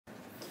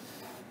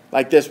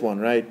like this one,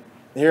 right?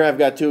 Here I've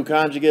got two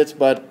conjugates,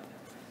 but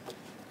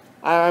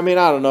I mean,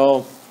 I don't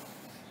know.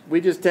 We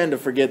just tend to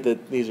forget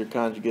that these are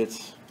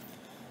conjugates,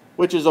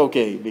 which is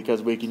okay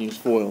because we can use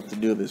FOIL to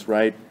do this,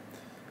 right?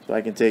 So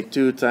I can take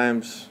 2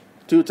 times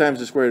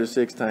the square root of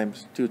 6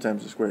 times 2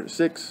 times the square root of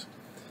 6.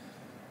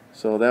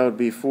 So that would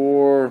be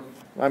 4,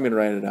 I'm going to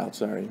write it out,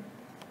 sorry.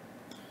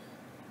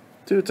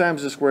 2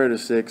 times the square root of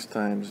 6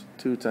 times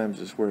 2 times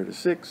the square root of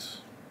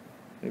 6.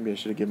 Maybe I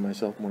should have given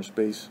myself more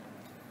space.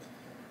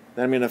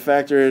 Then I'm going to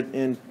factor it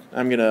in,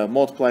 I'm going to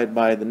multiply it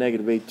by the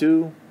negative 8,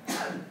 2.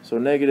 So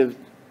negative,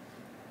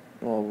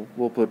 well,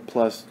 we'll put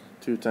plus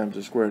 2 times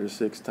the square root of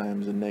 6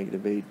 times the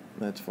negative 8.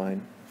 That's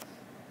fine.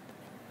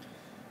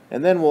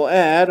 And then we'll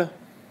add,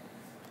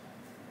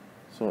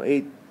 so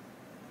 8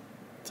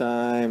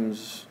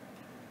 times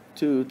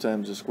 2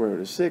 times the square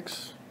root of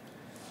 6.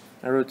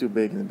 I wrote too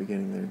big in the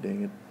beginning there,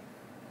 dang it.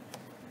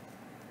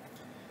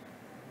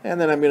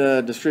 And then I'm going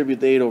to distribute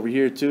the 8 over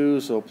here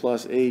too, so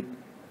plus 8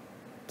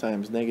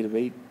 times negative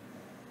 8.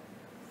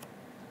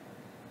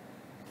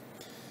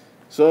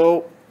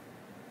 So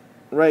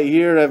right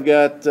here I've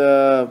got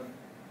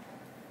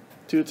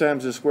 2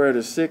 times the square root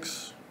of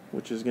 6,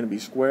 which is going to be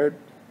squared.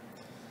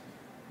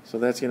 So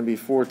that's going to be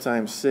 4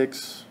 times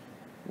 6,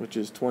 which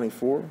is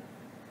 24.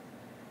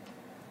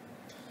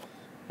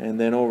 And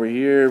then over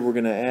here we're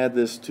going to add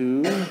this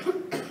to,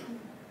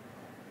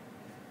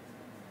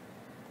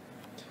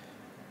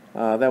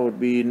 that would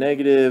be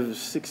negative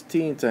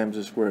 16 times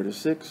the square root of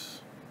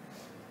 6,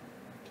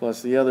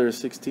 plus the other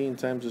 16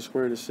 times the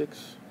square root of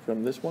 6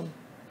 from this one.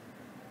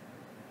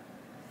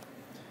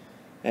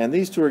 And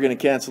these two are going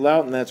to cancel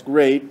out, and that's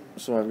great.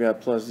 So I've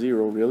got plus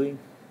 0 really.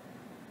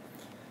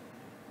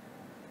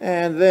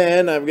 And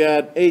then I've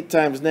got 8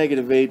 times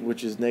negative 8,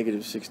 which is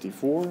negative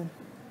 64.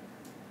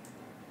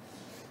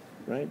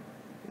 Right?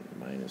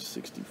 Minus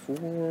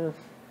 64.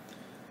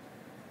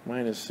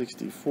 Minus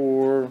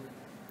 64.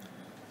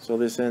 So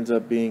this ends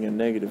up being a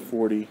negative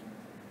 40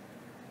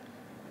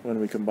 when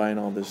we combine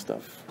all this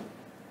stuff.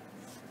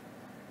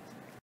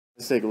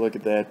 Let's take a look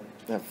at that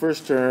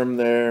first term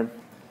there.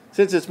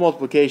 Since it's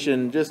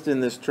multiplication just in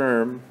this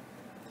term,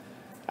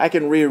 I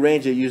can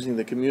rearrange it using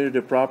the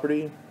commutative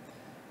property,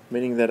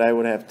 meaning that I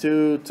would have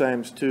 2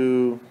 times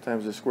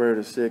the square root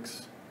of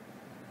 6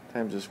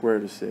 times the square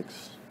root of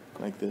 6,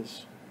 like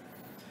this.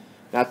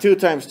 Now 2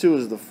 times 2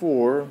 is the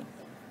 4,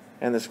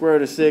 and the square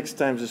root of 6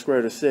 times the square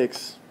root of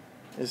 6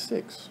 is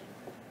 6.